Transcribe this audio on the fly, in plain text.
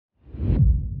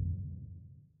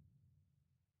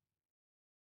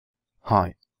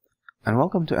Hi, and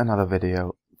welcome to another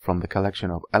video from the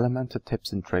collection of Elementor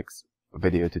tips and tricks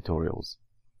video tutorials.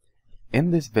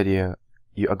 In this video,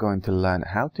 you are going to learn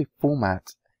how to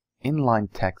format inline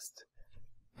text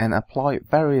and apply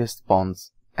various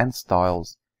fonts and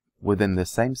styles within the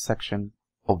same section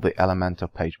of the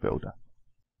Elementor page builder.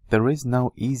 There is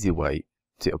no easy way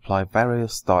to apply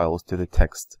various styles to the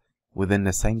text within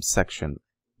the same section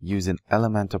using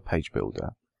Elementor page builder.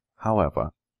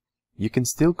 However, you can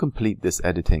still complete this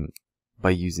editing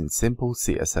by using simple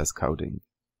CSS coding.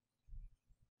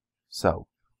 So,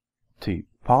 to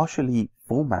partially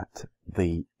format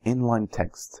the inline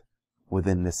text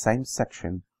within the same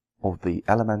section of the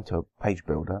Elementor page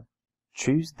builder,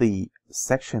 choose the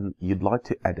section you'd like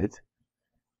to edit.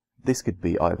 This could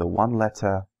be either one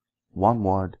letter, one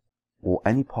word, or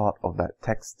any part of that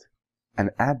text,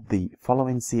 and add the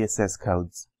following CSS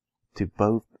codes to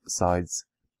both sides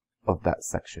of that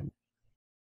section.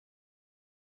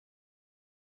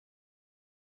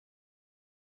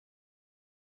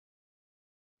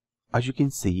 As you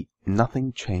can see,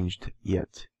 nothing changed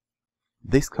yet.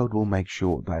 This code will make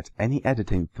sure that any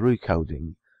editing through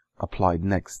coding applied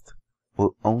next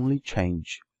will only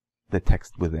change the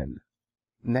text within.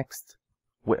 Next,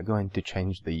 we're going to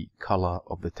change the color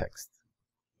of the text.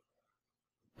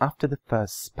 After the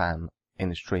first span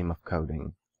in a stream of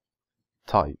coding,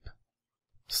 type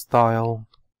style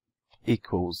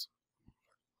equals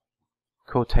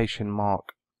quotation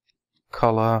mark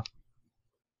color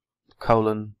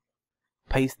colon,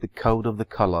 paste the code of the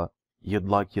color you'd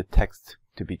like your text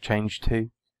to be changed to,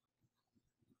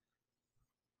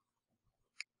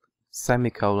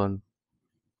 semicolon,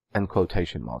 and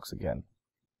quotation marks again.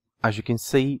 As you can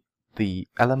see, the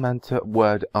Elementor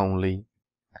word only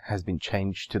has been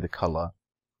changed to the color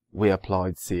we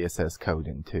applied CSS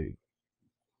coding to.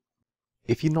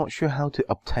 If you're not sure how to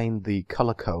obtain the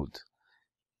color code,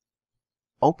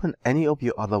 open any of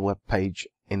your other web page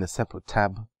in a separate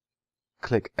tab,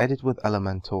 click Edit with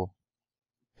Elementor,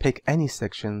 pick any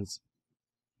sections,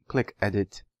 click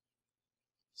Edit,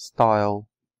 Style,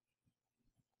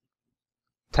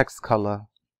 Text Color,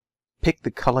 pick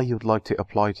the color you'd like to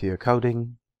apply to your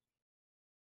coding,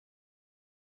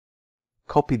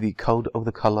 copy the code of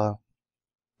the color,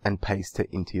 and paste it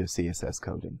into your CSS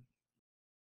coding.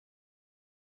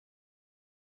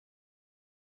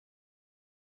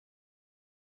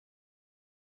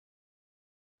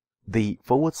 The /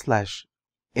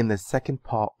 in the second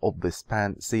part of the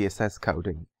span CSS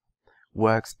coding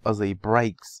works as a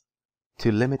brakes to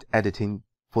limit editing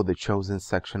for the chosen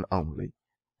section only.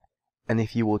 And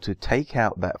if you were to take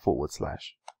out that /,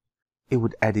 it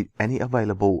would edit any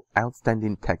available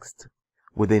outstanding text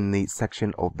within the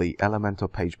section of the Elementor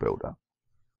page builder.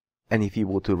 And if you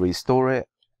were to restore it,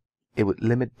 it would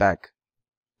limit back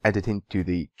editing to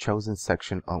the chosen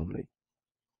section only.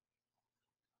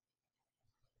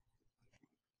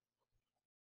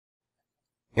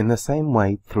 In the same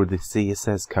way, through the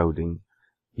CSS coding,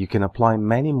 you can apply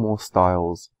many more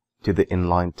styles to the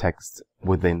inline text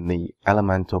within the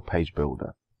Elementor page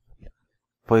builder.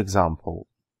 For example,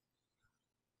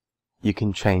 you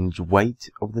can change weight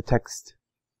of the text,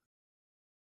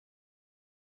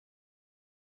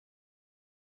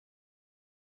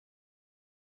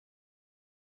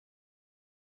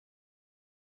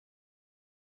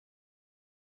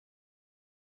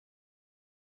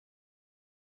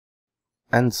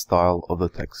 and style of the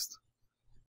text.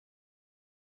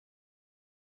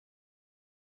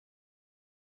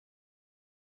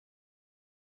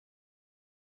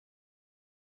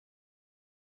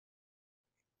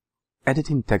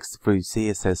 Editing text through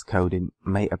CSS coding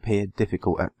may appear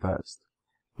difficult at first,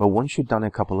 but once you've done it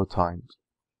a couple of times,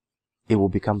 it will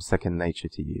become second nature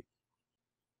to you,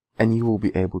 and you will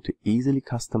be able to easily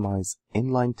customize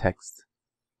inline text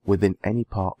within any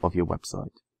part of your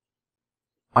website.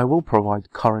 I will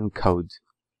provide current code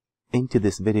into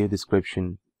this video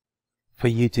description for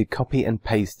you to copy and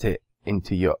paste it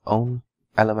into your own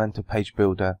Elementor page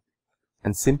builder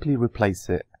and simply replace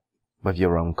it with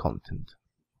your own content.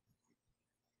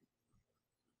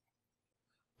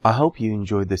 I hope you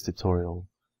enjoyed this tutorial.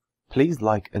 Please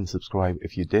like and subscribe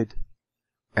if you did,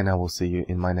 and I will see you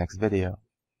in my next video.